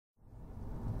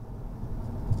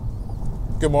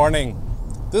Good morning.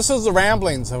 This is the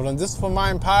Ramblings of an Undisciplined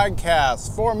Mind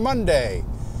podcast for Monday,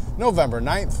 November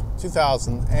 9th,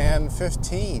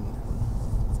 2015.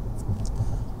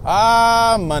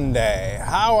 Monday.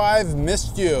 How I've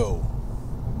missed you.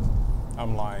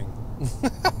 I'm lying.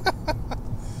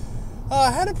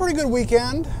 Had a pretty good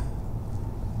weekend.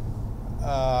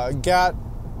 Got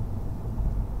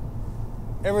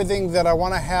everything that I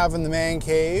want to have in the man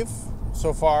cave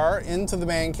so far into the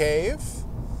man cave.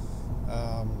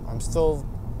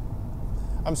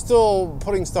 I'm still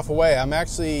putting stuff away. I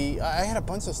had a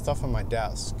bunch of stuff on my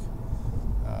desk,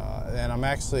 and I'm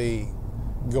actually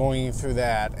going through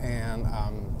that, and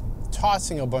I'm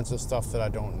tossing a bunch of stuff that I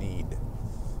don't need.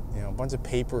 You know, a bunch of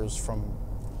papers from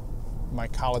my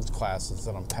college classes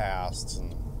that I'm past,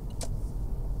 and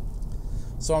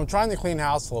so I'm trying to clean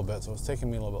house a little bit, so it's taking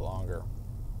me a little bit longer.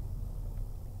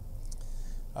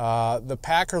 The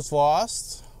Packers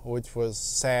lost, which was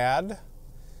sad.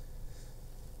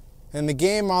 And the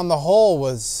game on the whole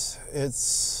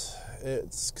it's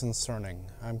concerning.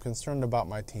 I'm concerned about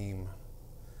my team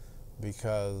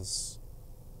because,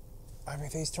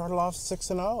 they started off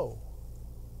 6-0.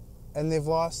 And they've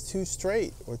lost 2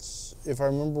 straight, which, if I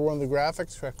remember one of the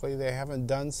graphics correctly, they haven't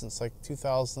done since like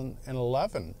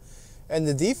 2011. And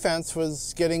the defense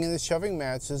was getting into shoving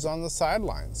matches on the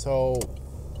sideline. So,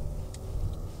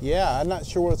 yeah, I'm not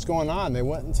sure what's going on. They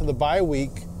went into the bye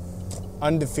week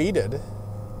undefeated.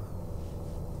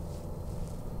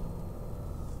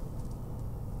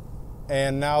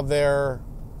 And now they're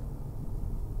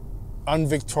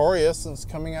unvictorious since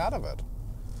coming out of it.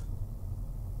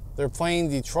 They're playing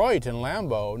Detroit in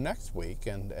Lambeau next week,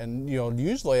 and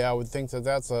usually I would think that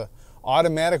that's a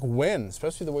automatic win,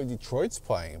 especially the way Detroit's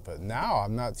playing. But now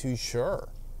I'm not too sure.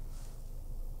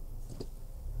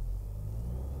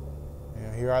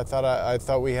 Here I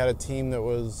thought we had a team that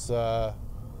was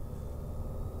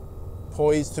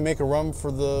poised to make a run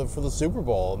for the Super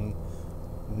Bowl, and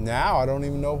now I don't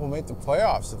even know if we'll make the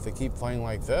playoffs if they keep playing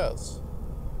like this.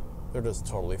 They're just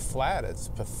totally flat. It's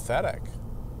pathetic.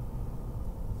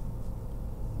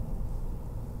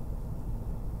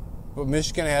 But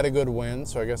Michigan had a good win,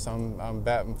 so I guess I'm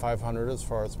batting 500 as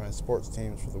far as my sports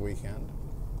teams for the weekend.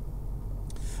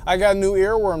 I got a new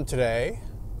earworm today,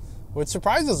 which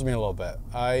surprises me a little bit.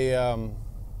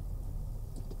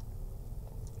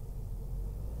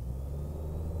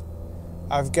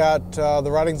 I've got The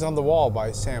Writings on the Wall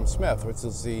by Sam Smith, which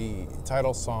is the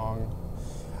title song.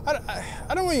 I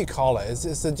don't know what you call it.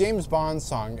 It's a James Bond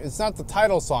song. It's not the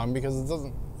title song because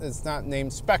it's not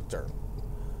named Spectre.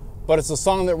 But it's a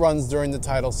song that runs during the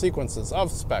title sequences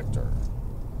of Spectre.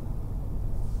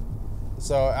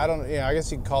 So I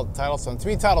guess you could call it the title song. To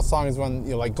me, title song is when,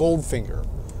 like Goldfinger,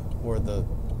 where the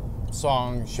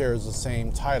song shares the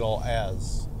same title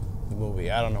as the movie.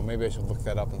 I don't know. Maybe I should look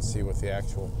that up and see what the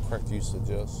actual correct usage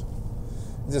is.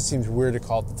 It just seems weird to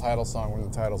call it the title song when the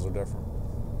titles are different.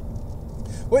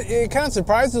 Well, it kind of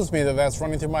surprises me that that's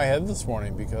running through my head this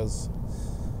morning because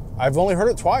I've only heard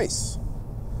it twice.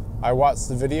 I watched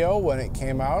the video when it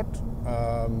came out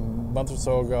a month or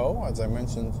so ago, as I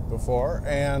mentioned before,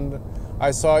 and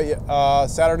I saw it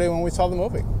Saturday when we saw the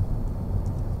movie.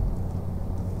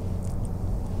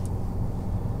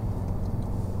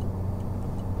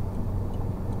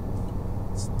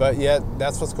 But yet,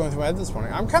 that's what's going through my head this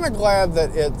morning. I'm kind of glad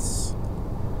that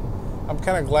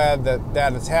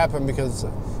that has happened because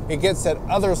it gets that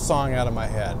other song out of my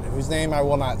head, whose name I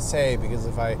will not say because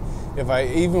if I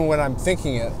even when I'm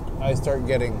thinking it, I start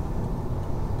getting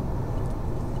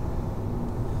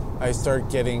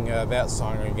that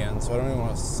song again. So I don't even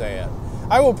want to say it.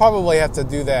 I will probably have to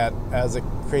do that as a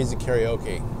Krazy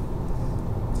Karaoke.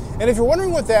 And if you're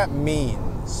wondering what that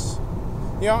means,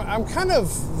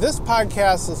 this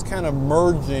podcast is kind of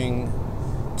merging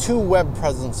 2 web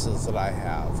presences that I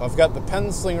have. I've got the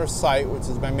Penslinger site, which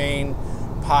is my main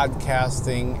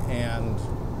podcasting and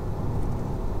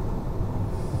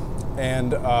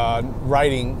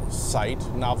writing site,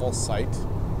 novel site.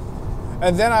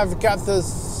 And then I've got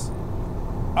this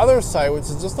other site, which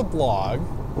is just a blog,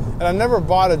 and I've never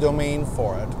bought a domain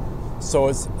for it. So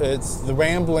it's The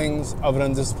Ramblings of an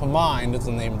Undisciplined Mind is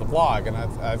the name of the blog, and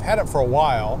I've had it for a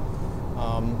while.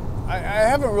 I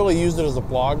haven't really used it as a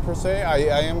blog per se.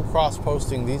 I am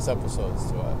cross-posting these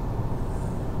episodes to it.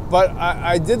 But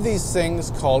I did these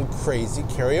things called Krazy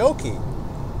Karaoke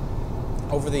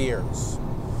over the years.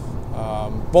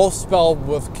 Both spelled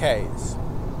with K's.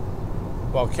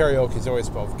 Well, karaoke is always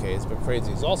spelled with K's, but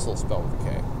Krazy is also spelled with a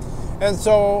K. And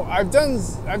so I've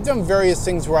done various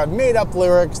things where I've made up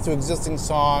lyrics to existing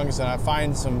songs, and I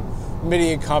find some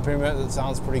MIDI accompaniment that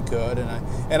sounds pretty good,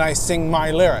 and I sing my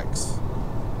lyrics.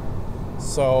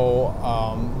 So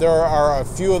there are a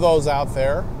few of those out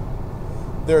there.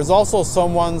 There's also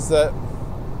some ones that,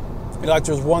 like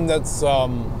there's one that's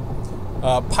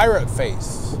Pirate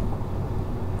Face,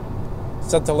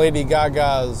 set to Lady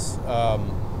Gaga's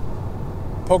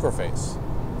Poker Face.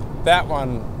 That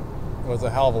one was a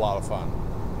hell of a lot of fun.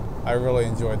 I really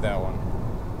enjoyed that one.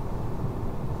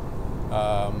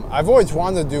 I've always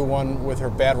wanted to do one with her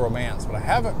Bad Romance, but I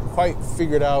haven't quite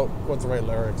figured out what the right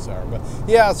lyrics are. But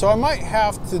yeah, so I might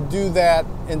have to do that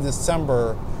in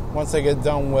December once I get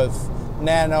done with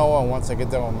Nano and once I get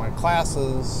done with my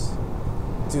classes.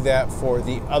 Do that for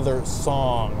the other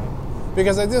song,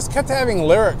 because I just kept having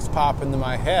lyrics pop into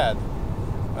my head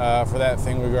for that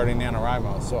thing regarding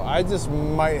NaNoWriMo. So I just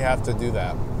might have to do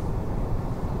that.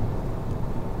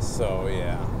 So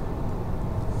yeah.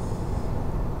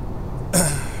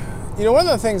 You know, one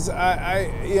of the things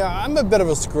I'm a bit of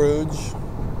a Scrooge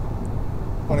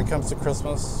when it comes to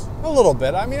Christmas. A little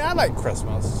bit. I mean, I like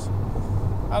Christmas.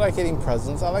 I like getting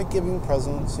presents. I like giving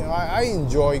presents. You know, I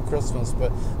enjoy Christmas,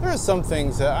 but there are some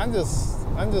things that I'm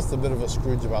just a bit of a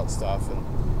Scrooge about stuff.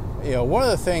 And you know, one of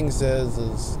the things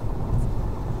is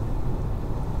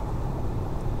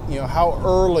you know how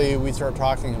early we start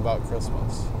talking about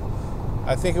Christmas.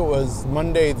 I think it was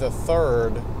Monday the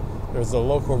 3rd. There's a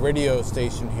local radio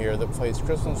station here that plays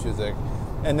Christmas music,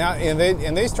 and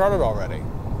they started already.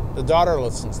 The daughter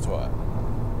listens to it,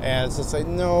 and it's just like,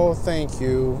 no, thank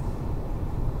you,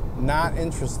 not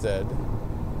interested.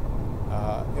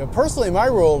 You know, personally, my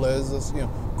rule is you know,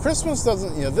 Christmas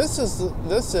doesn't. You know, this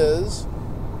is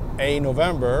A,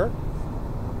 November.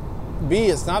 B,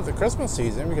 it's not the Christmas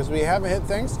season because we haven't hit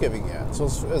Thanksgiving yet. So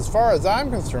as far as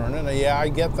I'm concerned, and yeah, I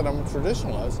get that I'm a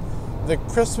traditionalist, the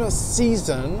Christmas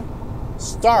season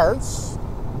starts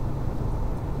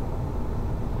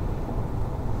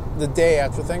the day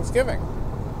after Thanksgiving.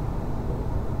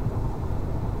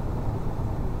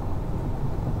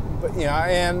 But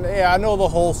I know the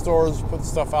whole stores put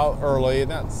stuff out early, and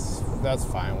that's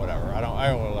fine, whatever. I don't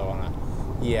really want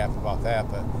to yap about that,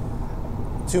 but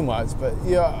too much. But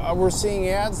yeah, we're seeing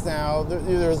ads now.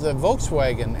 There's a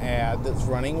Volkswagen ad that's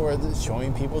running where it's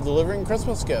showing people delivering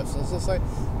Christmas gifts. And it's just like,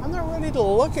 I'm not ready to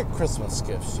look at Christmas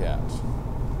gifts yet.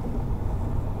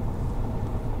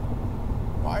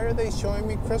 Why are they showing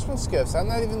me Christmas gifts? I'm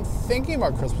not even thinking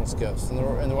about Christmas gifts.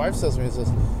 And the wife says to me,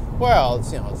 says, well,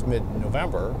 it's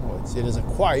mid-November. Well, it isn't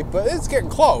quite, but it's getting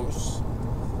close.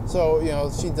 So,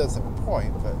 she does have a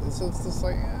point. But it's just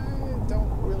like, I don't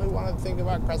really want to think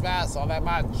about Christmas all that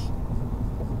much.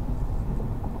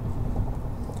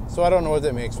 So I don't know what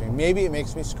that makes me. Maybe it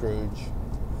makes me Scrooge.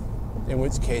 In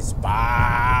which case,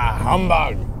 bah,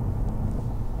 humbug.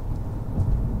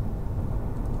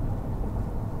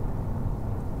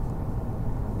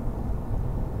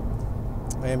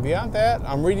 And beyond that,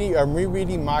 I'm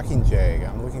rereading Mockingjay.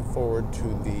 I'm looking forward to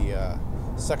the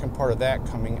second part of that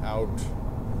coming out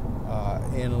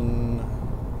in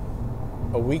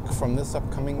a week from this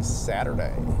upcoming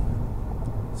Saturday.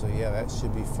 So yeah, that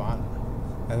should be fun.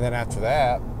 And then after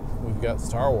that, we've got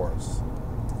Star Wars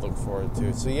to look forward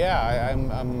to. So yeah,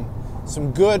 I'm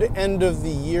some good end of the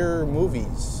year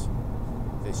movies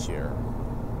this year.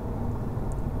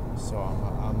 So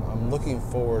I'm looking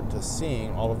forward to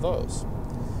seeing all of those.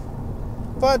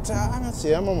 But let's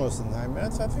see, I'm almost in 9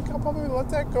 minutes. I think I'll probably let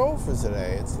that go for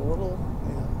today. It's a little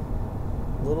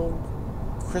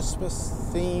Christmas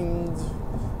themed,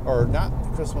 or not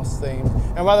Christmas themed.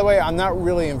 And by the way, I'm not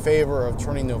really in favor of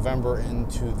turning November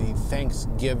into the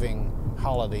Thanksgiving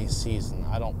holiday season.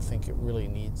 I don't think it really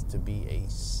needs to be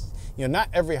not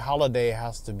every holiday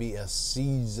has to be a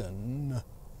season.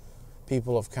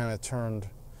 People have kind of turned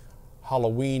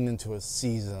Halloween into a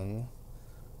season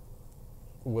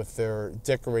with their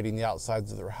decorating the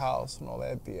outsides of their house and all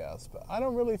that BS. But I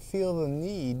don't really feel the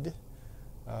need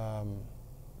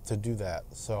to do that.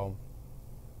 So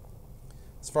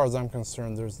as far as I'm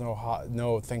concerned, there's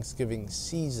no Thanksgiving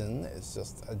season. It's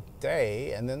just a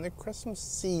day, and then the Christmas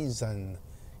season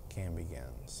can begin.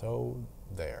 So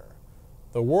there.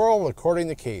 The world according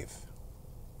to Keith.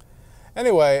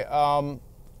 Anyway, I'll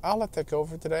let that go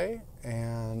for today,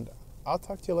 and I'll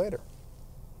talk to you later.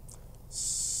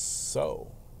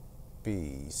 So,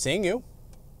 be seeing you.